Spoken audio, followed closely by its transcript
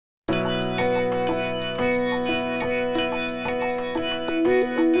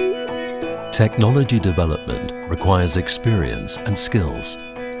Technology development requires experience and skills.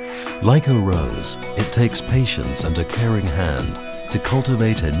 Like a rose, it takes patience and a caring hand to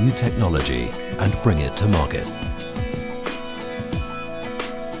cultivate a new technology and bring it to market.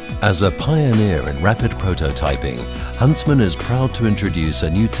 As a pioneer in rapid prototyping, Huntsman is proud to introduce a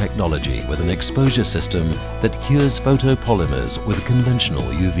new technology with an exposure system that cures photopolymers with conventional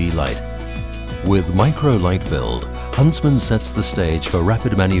UV light. With micro light build, Huntsman sets the stage for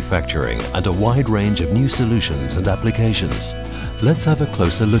rapid manufacturing and a wide range of new solutions and applications. Let's have a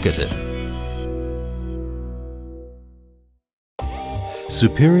closer look at it.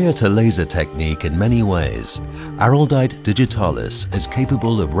 Superior to laser technique in many ways, Araldite Digitalis is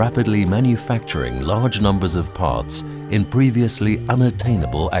capable of rapidly manufacturing large numbers of parts in previously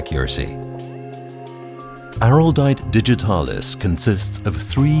unattainable accuracy. Araldite Digitalis consists of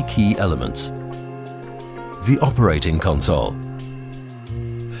three key elements: the operating console,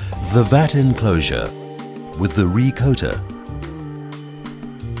 the vat enclosure with the recoater,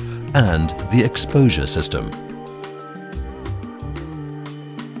 and the exposure system.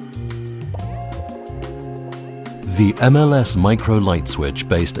 The MLS micro light switch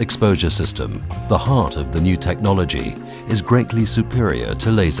based exposure system, the heart of the new technology, is greatly superior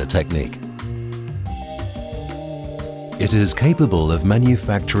to laser technique. It is capable of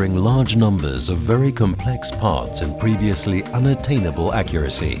manufacturing large numbers of very complex parts in previously unattainable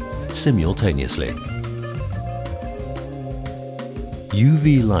accuracy, simultaneously.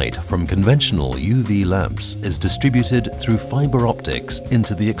 UV light from conventional UV lamps is distributed through fiber optics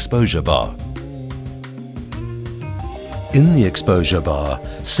into the exposure bar. In the exposure bar,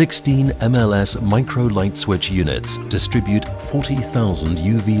 16 MLS micro light switch units distribute 40,000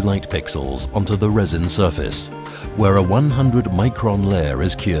 UV light pixels onto the resin surface, where a 100 micron layer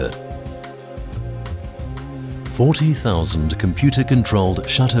is cured. 40,000 computer-controlled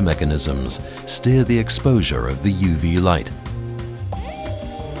shutter mechanisms steer the exposure of the UV light.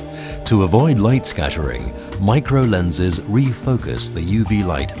 To avoid light scattering, micro lenses refocus the UV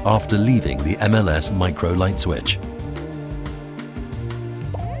light after leaving the MLS micro light switch.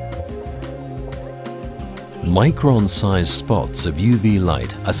 Micron-sized spots of UV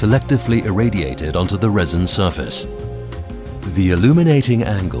light are selectively irradiated onto the resin surface. The illuminating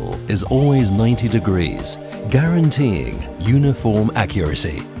angle is always 90 degrees, guaranteeing uniform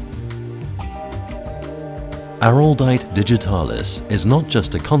accuracy. Araldite Digitalis is not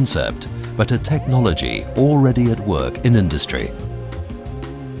just a concept, but a technology already at work in industry.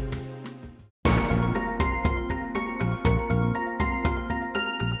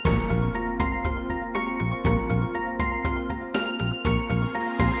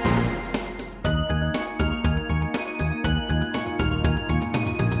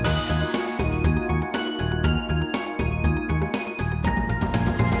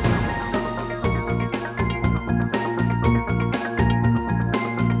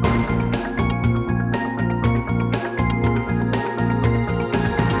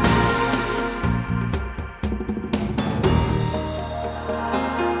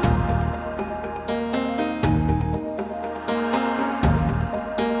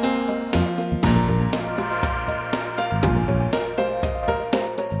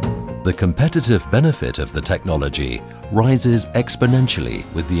 The competitive benefit of the technology rises exponentially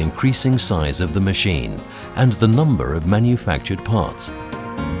with the increasing size of the machine and the number of manufactured parts.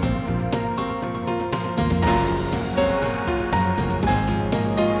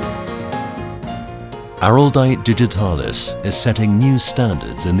 Araldite Digitalis is setting new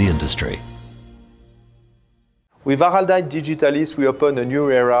standards in the industry. With Araldite Digitalis, we open a new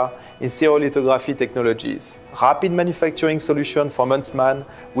era in stereolithography technologies. Rapid manufacturing solution from Huntsman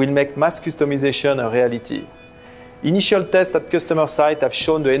will make mass customization a reality. Initial tests at customer site have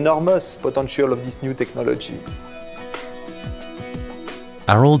shown the enormous potential of this new technology.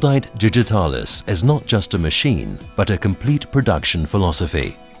 Araldite Digitalis is not just a machine, but a complete production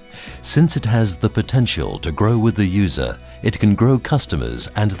philosophy. Since it has the potential to grow with the user, it can grow customers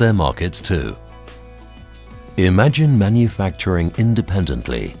and their markets too. Imagine manufacturing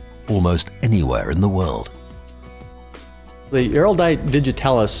independently, almost anywhere in the world. The Araldite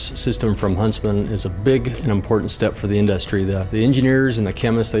Digitalis system from Huntsman is a big and important step for the industry. The engineers and the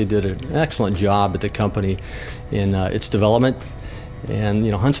chemists, they did an excellent job at the company in its development. And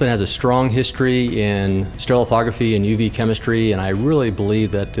Huntsman has a strong history in stereolithography and UV chemistry, and I really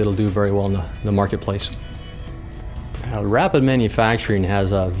believe that it'll do very well in the marketplace. Rapid manufacturing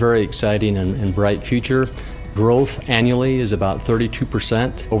has a very exciting and bright future. Growth annually is about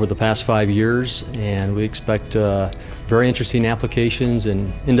 32% over the past 5 years, and we expect very interesting applications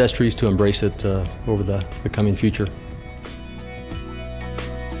and industries to embrace it over the coming future.